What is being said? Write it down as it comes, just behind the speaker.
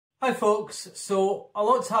Hi folks, so a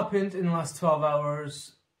lot's happened in the last 12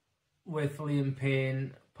 hours with Liam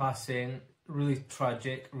Payne passing. Really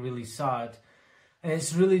tragic, really sad. And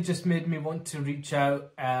it's really just made me want to reach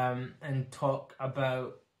out and talk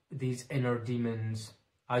about these inner demons.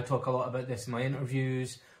 I talk a lot about this in my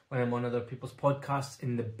interviews, when I'm on other people's podcasts,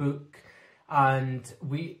 in the book. And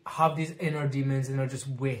we have these inner demons and they're just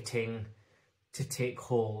waiting to take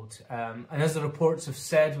hold. And as the reports have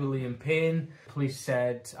said with Liam Payne, police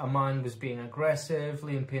said a man was being aggressive.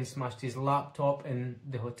 Liam Payne smashed his laptop in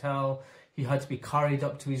the hotel. He had to be carried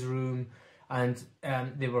up to his room and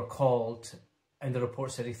they were called, and the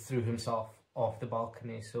report said he threw himself off the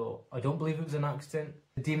balcony. So I don't believe it was an accident.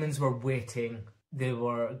 The demons were waiting. They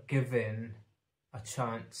were given a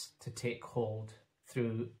chance to take hold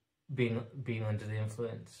through being under the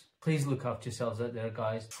influence. Please look after yourselves out there,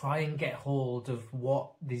 guys. Try and get hold of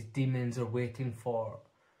what these demons are waiting for.